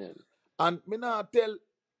 And me now tell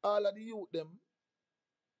all of the youth them,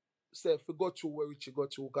 say if you go through where Richie go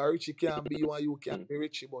through, because Richie can't be you and you can't be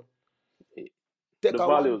Richie, but take The a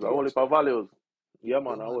one values, I only page. for values. Yeah,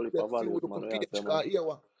 man, Yeah, I man. only for Take few values, look man. a Yeah, page, say, man. because here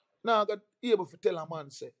one. Now I got able to tell a man,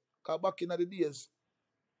 say, because back in the days,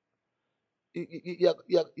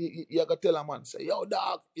 you got tell a man, say, yo,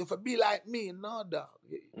 dog, you for be like me, no, dog.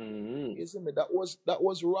 Mm-hmm. You see me? That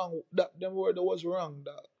was wrong. Them word that was wrong,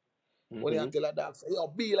 dog. When you tell a dog, say, yo,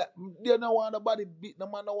 be like, you don't want nobody be, no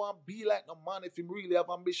man don't want to be like no man if he really have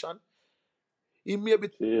ambition. He maybe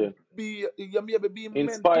See. you maybe be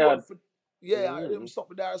mentored Inspired. for, yeah, I hear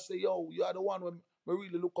something there say, yo, you are the one when me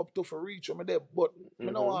really look up to for reach me there, but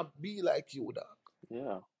me don't want to be like you, dog.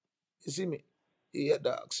 Yeah. You see me? Yeah,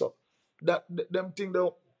 dog. So them thing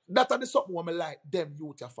though, that are the something what me like them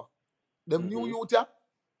youth ya for. Them new youth ya,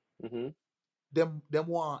 them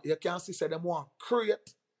want, you can see say them want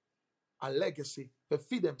create a legacy to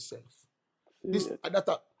feed themselves. This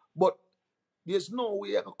but there's no way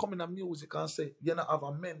you can come in a music and say you not have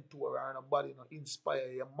a mentor or nobody not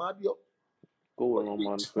inspire you. Mad yo. Cool, no,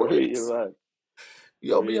 man. For real, right.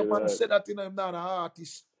 Yo, me a Real, man right. said that you know him not an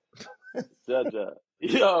artist. Jaja.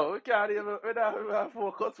 Yo, we can't even, we don't even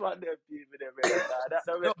focus on them people, them, because that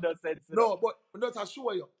don't make no sense, you know. No, but not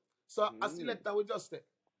assure you. So a selector will just say,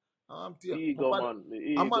 I'm tell you, Ego, man. The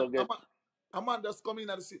a ego get. a man just come in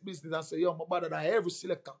at the business and say, yo, my better than every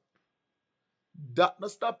selector. That not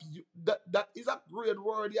stop you. That is a great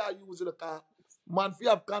word you use it, man, if you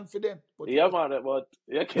have confidence. But Yeah, man, but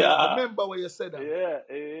you yeah, can't. remember what you said that. Yeah,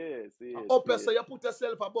 see it. Up so you put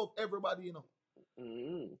yourself above everybody, you know.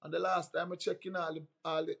 Mm-hmm. And the last time I check in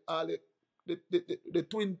the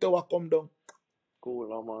twin tower come down. Cool,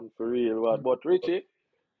 no, man, for real. But Richie,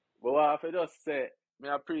 but what I just say, me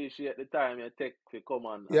appreciate the time you take to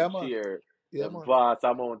come Yeah, and man. share Yeah, the man. vast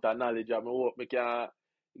amount of knowledge. And I hope me can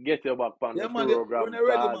get you back on Yeah, the man. When program. you're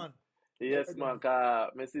ready, Cause, man. yes, man,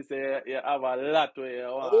 because me see say you have a lot where you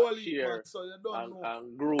want to Holy man, share so you don't know.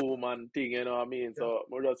 and groom and thing, you know what I mean? Yeah. So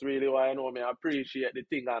we just really want to know me appreciate the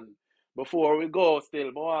thing. And before we go still,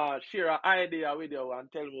 I want to share an idea with you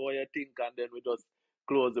and tell me what you think, and then we just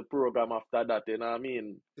close the program after that, you know what I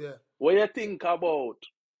mean? Yeah. What you think about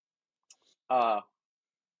a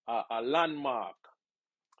landmark?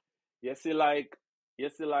 You see like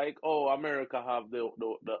oh, America have the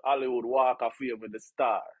Hollywood Walk of Fame with the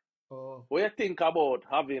star. Oh. What you think about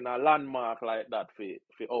having a landmark like that for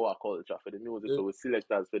our culture, for the music, for the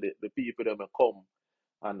selectors, for the people that may come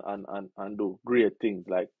and do great things,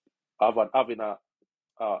 like having a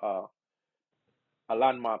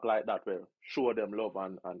landmark like that where show them love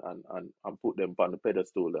and put them on the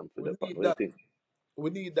pedestal them for We the need what you that. think? We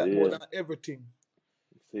need that more See, than everything.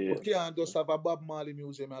 see. We can't just have a Bob Marley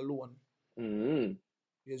museum alone. Mm-hmm.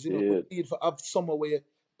 You see, we need to have somewhere where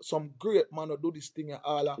some great man who do this thing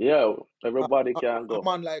all. Yeah, everybody can A go.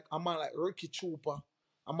 man like Ricky Trooper,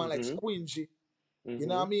 a man like Squingy. You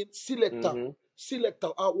know what I mean? Mm-hmm. Selector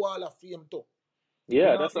at Wall of Fame too. You Yeah,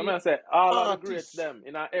 know what that's I what mean? I say. All of the greats Artists. them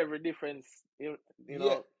in every difference, you Yeah.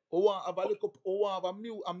 know. Who want have a look up, who want have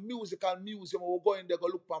a musical museum, who go in there go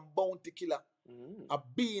look on Bounty Killer. A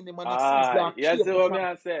Beanie Man, a Sizzler, a Yeah, Cape see what Man.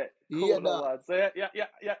 I say. Yeah, Cool, no dog. man. So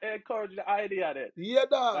yeah, encourage the idea then. Yeah,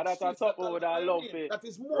 dog. That's See, something that I I love mean, to that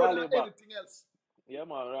is more than rally back. anything else. Yeah,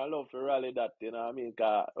 man, I love to rally that, you know what I mean?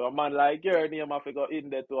 Cause a man like your name have to go in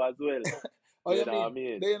there too as well. Oh, You you know what I mean?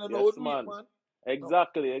 mean? They don't know Yes, what do it, man. man.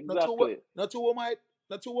 Exactly.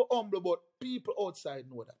 Not too humble, but people outside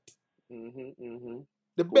know that.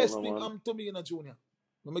 The Cool, best no, thing man. to me in a junior.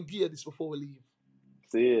 Let me give you this before we leave.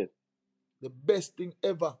 See it. the best thing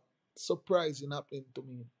ever surprising happening to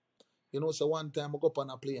me. You know, so one time I go up on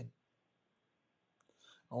a plane.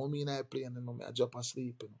 And when me in a plane, you know, I drop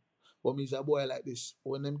asleep, you know. But me is a boy like this.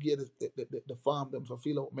 When them get the farm, them for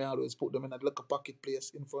feel out, me always put them in a little pocket place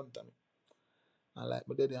in front of me. And like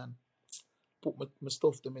my daddy and put my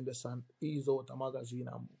stuff them in the sun, ease out a magazine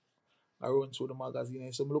and I run through the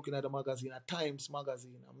magazine. So I'm looking at the magazine, a Times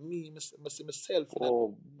magazine, and me see myself.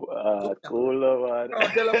 Oh, cool, man.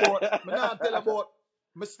 I tell about,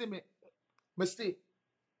 me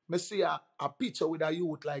see a picture with a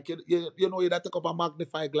youth, like, you know, you that take up a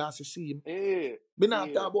magnifying glass to see him. Hey, Me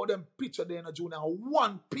not talk about them picture there in a junior.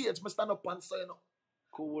 One page, me stand up and say, you know,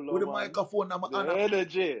 cool, with the man. microphone and my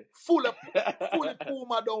energy. fully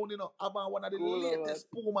Puma down, you know. I'm one of the Cool,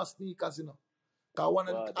 latest Puma sneakers, you know.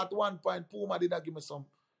 Cause at one point, Puma did give me some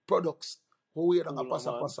products who wear a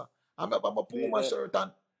passa. I remember my Puma shirt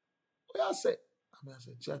and what I say? I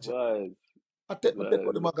say, Jaja. I take my take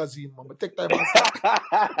out the magazine, man. I take time and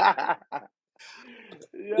slide.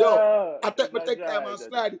 Yo, I take my time and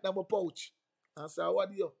slide it in my pouch. And say, what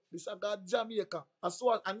do you? This I got Jamaica. I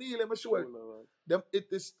saw I nearly me sure. Them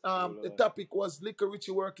it is the topic was Little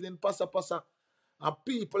Richie working in Passa. And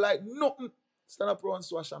people like nothing. Stand up around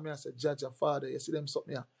swash and me and say, Jaja, father, you see them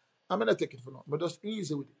something here. I'm gonna take it for now. But just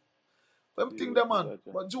easy with it. Them thing them, man.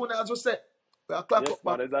 But Junior, as you said, we are clock up,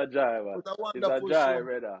 man. It's a jive, man. It's a jive,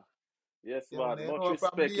 brother. Yes, man. You much know,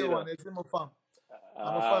 respect, from day one, it's my fam.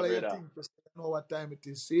 I'm a follow your thing to know what time it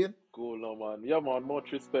is, see? Cool, no, man. Yeah, man.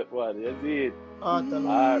 Much respect, man. You see it?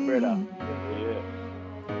 Alright, brother. Yeah.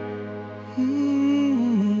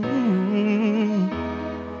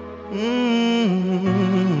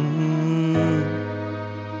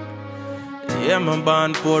 Yeah, I'm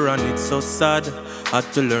born poor and it's so sad. Had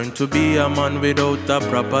to learn to be a man without a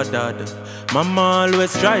proper dad. Mama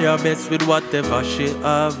always try her best with whatever she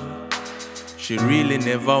have. She really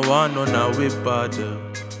never want none of it bad.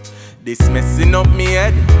 This messing up me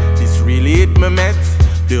head, this really hit me meds.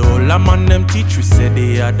 The whole man them teach we say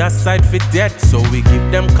the other side fit dead. So we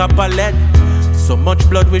give them copper lead. So much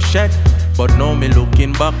blood we shed. But now me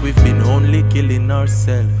looking back, we've been only killing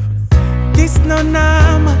ourselves. This no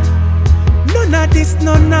normal. None of this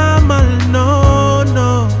no normal,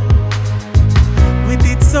 no. We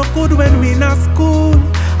did so good when we in school.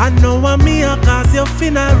 I know I'm me cause your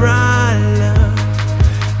funeral.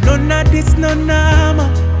 None of this no normal.